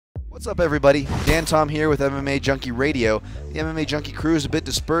What's up, everybody? Dan Tom here with MMAjunkie Radio. The MMA Junkie crew is a bit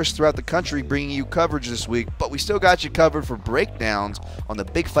dispersed throughout the country, bringing you coverage this week, but we still got you covered for breakdowns on the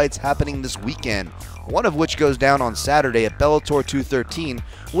big fights happening this weekend, one of which goes down on Saturday at Bellator 213,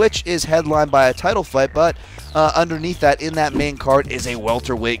 which is headlined by a title fight, but underneath that, in that main card, is a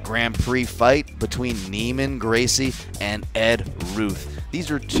welterweight Grand Prix fight between Neiman Gracie and Ed Ruth. These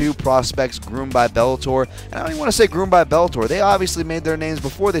are two prospects groomed by Bellator, and I don't even want to say groomed by Bellator. They obviously made their names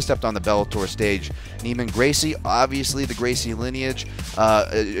before they stepped on the Bellator stage. Neiman Gracie, obviously the Gracie lineage,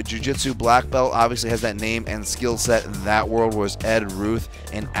 a jiu-jitsu black belt, obviously has that name and skill set in that world, was Ed Ruth,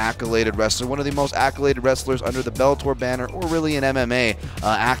 an accoladed wrestler, one of the most accoladed wrestlers under the Bellator banner, or really in MMA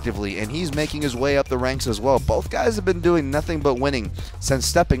actively, and he's making his way up the ranks as well. Both guys have been doing nothing but winning since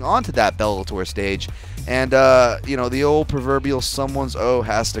stepping onto that Bellator stage. And, you know, the old proverbial someone's O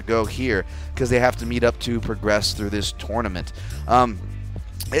has to go here because they have to meet up to progress through this tournament.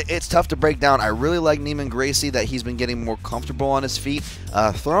 It's tough to break down. I really like Neiman Gracie, that he's been getting more comfortable on his feet,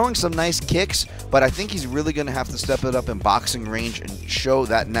 throwing some nice kicks, but I think he's really going to have to step it up in boxing range and show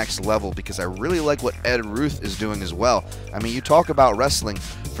that next level, because I really like what Ed Ruth is doing as well. I mean, you talk about wrestling,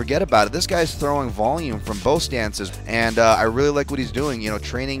 forget about it. This guy's throwing volume from both stances, and I really like what he's doing, you know,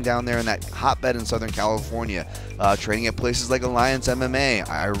 training down there in that hotbed in Southern California, training at places like Alliance MMA.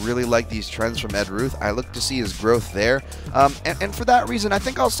 I really like these trends from Ed Ruth. I look to see his growth there, and for that reason, I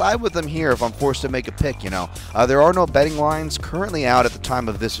think I'll side with him here if I'm forced to make a pick, you know. There are no betting lines currently out at the time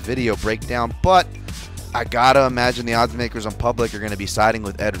of this video breakdown, but I gotta imagine the odds makers on public are going to be siding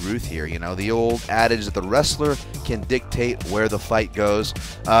with Ed Ruth here. You know, the old adage that the wrestler can dictate where the fight goes.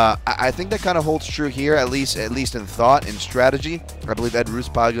 I think that kind of holds true here, at least in thought and strategy. I believe Ed Ruth's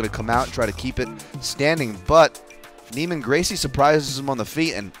probably going to come out and try to keep it standing, but if Neiman Gracie surprises him on the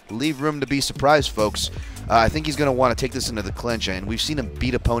feet, and leave room to be surprised, folks, I think he's going to want to take this into the clinch, and we've seen him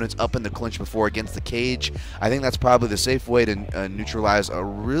beat opponents up in the clinch before against the cage. I think that's probably the safe way to neutralize a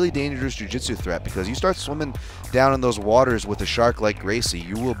really dangerous jiu-jitsu threat, because you start swimming down in those waters with a shark like Gracie,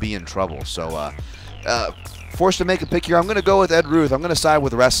 you will be in trouble. So, forced to make a pick here. I'm going to go with Ed Ruth. I'm going to side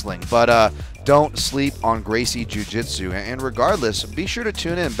with wrestling, but don't sleep on Gracie Jiu-Jitsu. And regardless, be sure to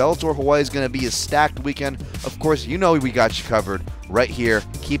tune in. Bellator Hawaii is going to be a stacked weekend. Of course, you know we got you covered right here.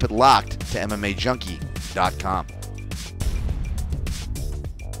 Keep it locked to MMAjunkie.com.